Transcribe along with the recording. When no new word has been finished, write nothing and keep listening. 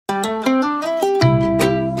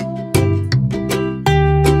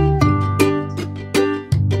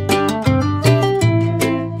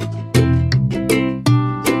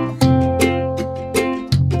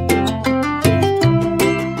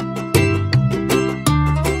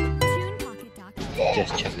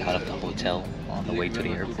just checked out of the hotel on the way to the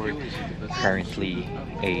airport. Currently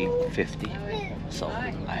 8:50, so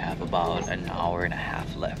I have about an hour and a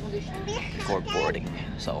half left before boarding.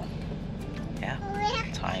 So yeah,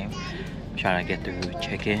 time. I'm trying to get through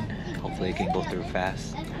check-in. Hopefully it can go through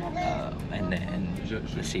fast. And then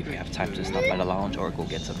let's see if we have time to stop by the lounge or go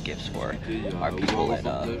get some gifts for our people at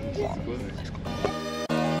Guam. Let's go.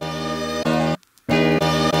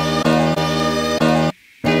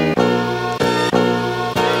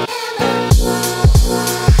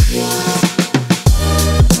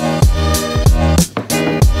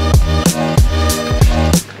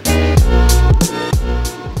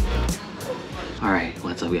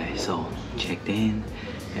 What's up guys? So checked in,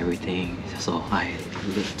 everything. So I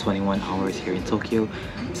lived 21 hours here in Tokyo.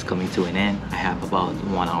 It's coming to an end. I have about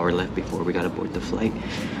 1 hour left before we gotta board the flight.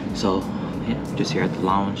 So yeah, just here at the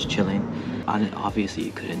lounge chilling. Obviously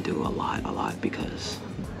you couldn't do a lot because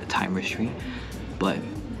the time restraint, but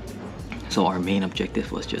so our main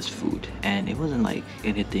objective was just food, and it wasn't like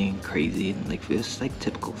anything crazy. Like it's like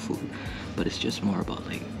typical food, but it's just more about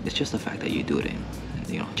like, it's just the fact that you do it in,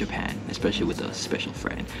 you know, Japan, especially with a special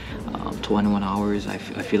friend. 21 hours. I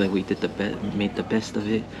feel like we did made the best of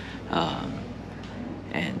it,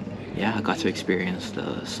 and yeah, I got to experience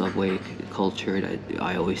the subway culture that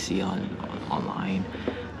I always see online.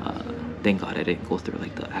 Thank God I didn't go through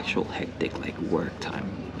like the actual hectic like work time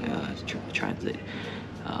transit.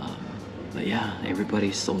 But yeah,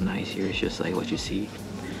 everybody's so nice here. It's just like what you see.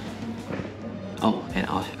 Oh, and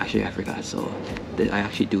actually I forgot. So I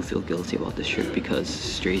actually do feel guilty about this trip because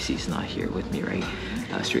Stracy's not here with me, right?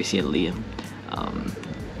 Stracy and Liam.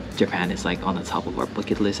 Japan is like on the top of our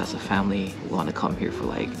bucket list as a family. We want to come here for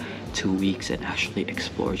like 2 weeks and actually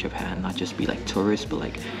explore Japan, not just be like tourists, but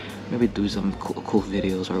like maybe do some cool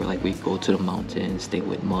videos, or like we go to the mountains, stay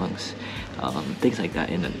with monks, things like that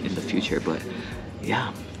in the future. But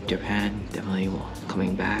yeah, Japan definitely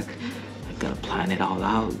coming back. I gotta plan it all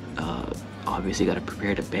out. Obviously gotta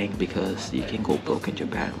prepare the bank because you can go broke in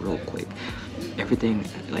Japan real quick. Everything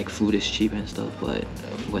like food is cheap and stuff, but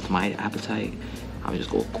with my appetite, I'm just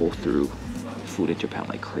gonna go through food in Japan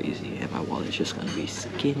like crazy, and my wallet's just gonna be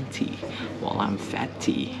skinty while I'm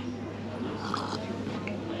fatty.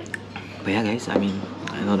 But yeah guys, I mean,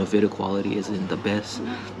 I know the video quality isn't the best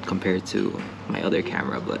compared to my other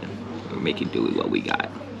camera, but we're making do with what we got,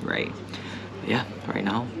 right? But yeah, right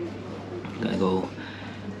now I'm gonna go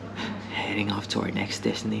heading off to our next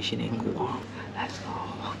destination in Guam. Let's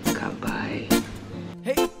go. Goodbye.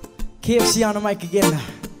 Hey, KFC on the mic again.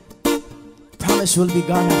 Promise we'll be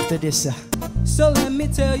gone after this. So let me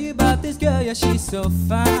tell you about this girl, yeah, she's so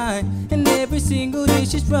fine, and every single day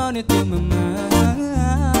she's running through my mind,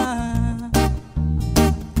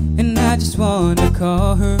 and I just wanna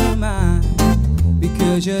call her mine,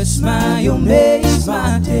 because your smile makes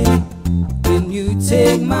my day, and you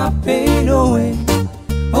take my pain away.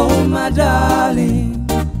 Oh my darling,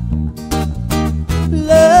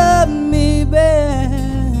 love me back,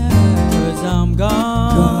 'cause I'm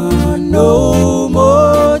gone, no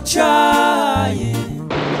more trying.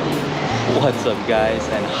 What's up guys,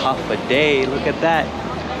 and half a day, look at that.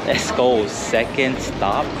 Let's go. Second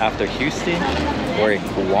stop after Houston. We're in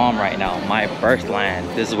Guam right now, my birthland.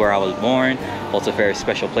 This is where I was born, also a very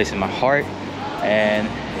special place in my heart. And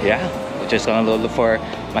yeah, we're just gonna look for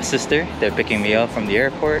my sister. They're picking me up from the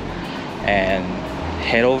airport and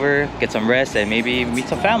head over, get some rest, and maybe meet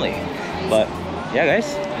some family. But yeah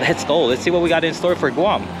guys, let's go. Let's see what we got in store for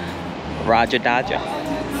Guam. Raja Daja.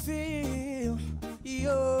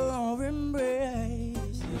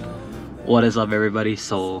 What is up everybody?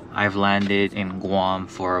 So I've landed in Guam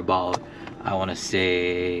for about, I want to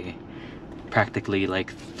say practically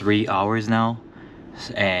like 3 hours now,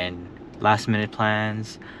 and last minute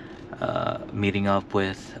plans, meeting up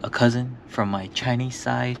with a cousin from my Chinese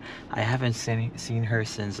side. I haven't seen her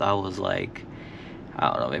since I was like, I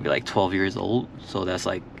don't know, maybe like 12 years old, so that's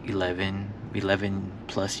like 11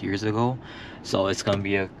 plus years ago. So it's gonna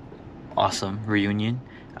be a awesome reunion.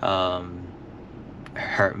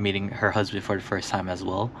 Her meeting her husband for the first time as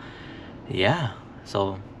well. Yeah,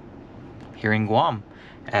 so here in Guam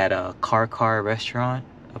at a car restaurant.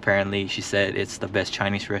 Apparently she said it's the best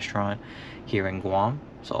Chinese restaurant here in Guam,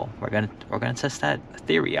 so we're gonna test that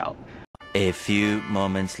theory out. A few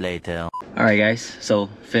moments later. All right guys, so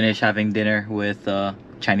finished having dinner with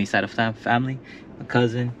Chinese side of family, a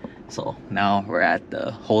cousin. So now we're at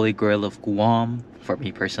the holy grail of Guam for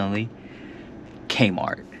me personally,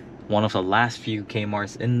 Kmart. One of the last few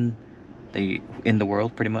Kmarts in the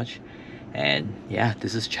world pretty much. And yeah,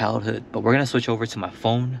 this is childhood, but we're gonna switch over to my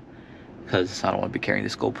phone because I don't want to be carrying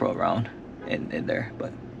this GoPro around in there.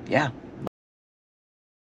 But yeah,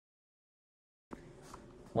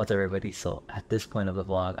 What's up, everybody? So at this point of the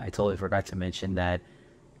vlog, I totally forgot to mention that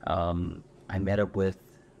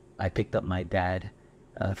I picked up my dad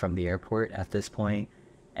from the airport at this point,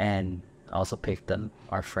 and also picked up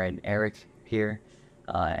our friend Eric here,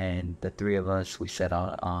 and the three of us, we set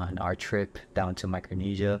out on our trip down to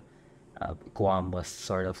Micronesia. Guam was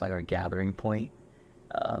sort of like our gathering point,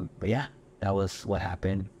 but yeah, that was what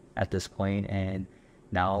happened at this point, and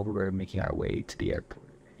now we're making our way to the airport.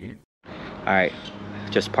 Alright,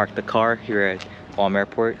 just parked the car here at Guam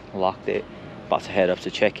Airport, locked it, about to head up to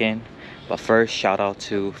check-in. But first, shout out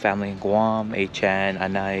to family in Guam, A-chan,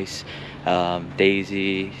 Anais,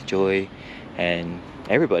 Daisy, Joy, and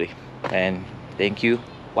everybody. And thank you,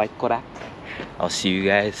 White Korak. I'll see you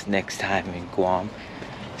guys next time in Guam.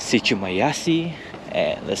 Sichu Mayasi,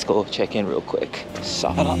 and let's go check in real quick.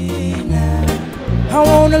 Sara. I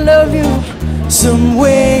wanna love you some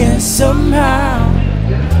way and somehow,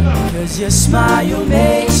 'cause your smile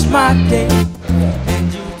makes my day,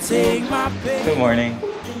 and you take my pain. Good morning.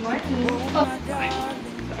 Good morning. Oh. Okay,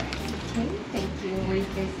 thank you. Where you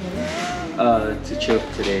guys going? To Chuuk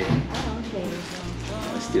today. Oh, okay.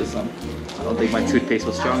 Let's steal some. I don't think my toothpaste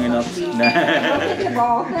was strong enough.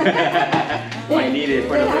 Might need it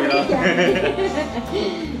for the video.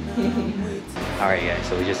 Alright guys,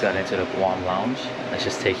 so we just got into the Guam Lounge. Let's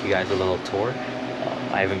just take you guys a little tour.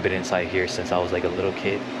 I haven't been inside here since I was like a little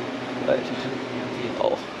kid. But,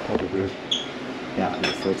 oh, over here. Yeah,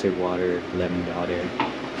 your filtered water, lemon water,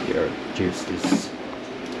 your juices.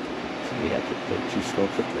 So we have the juice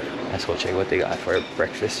filter. Let's go check what they got for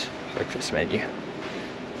breakfast menu.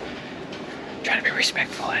 Trying to be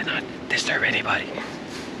respectful and not disturb anybody.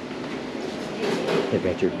 They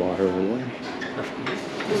got your bar over there.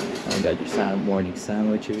 You got your morning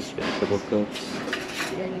sandwiches, vegetable cups.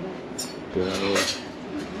 Girl.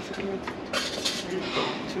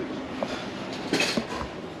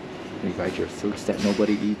 You got your fruits that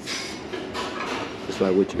nobody eats. That's why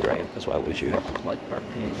would you, right? That's why would you? Like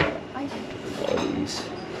parfait. All these.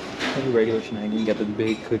 And the regular shenanigans. You got the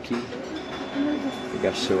big cookie. You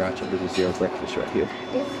got sriracha. This is your breakfast right here.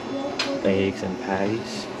 Eggs and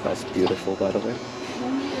patties. That's beautiful, by the way.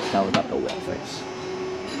 Now we got the wet face.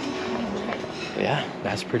 But yeah,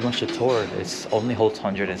 that's pretty much the tour. It's only holds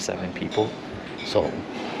 107 people, so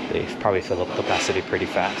they probably fill up capacity pretty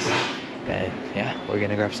fast. And yeah, we're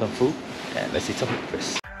gonna grab some food and let's eat some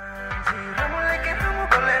breakfast.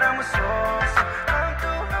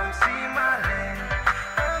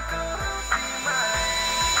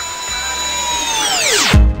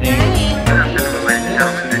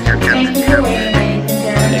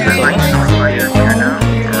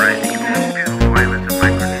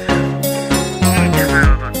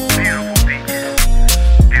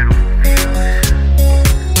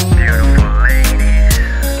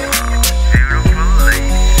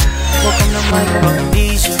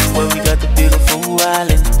 Where we got the beautiful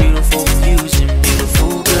islands, beautiful views and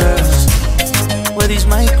beautiful girls. Where these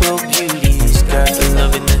micro beauties got the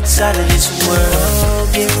loving inside of this world.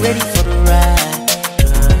 Get ready for the ride,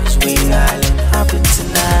 'cause we island hopping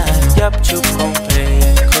tonight. Yup, Chuuk gon' play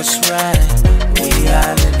and cuss right. We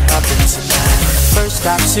island hopping tonight. First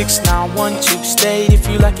stop 691 Chuuk State. If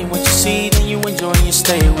you liking what you see, then you enjoying your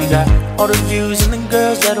stay. We got all the views and the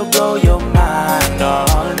girls that'll blow your mind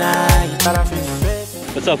all night. You thought I feel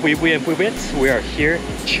What's up, we are here in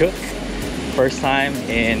Chuuk. First time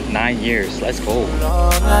in 9 years. Let's go.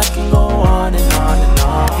 I can go on and on and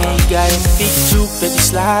on. Hey, you got your feet Chuuk, baby,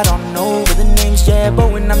 slide on over. The name's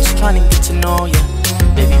Jabbo and I'm just trying to get to know ya.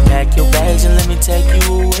 Baby, pack your bags and let me take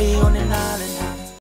you away on an island.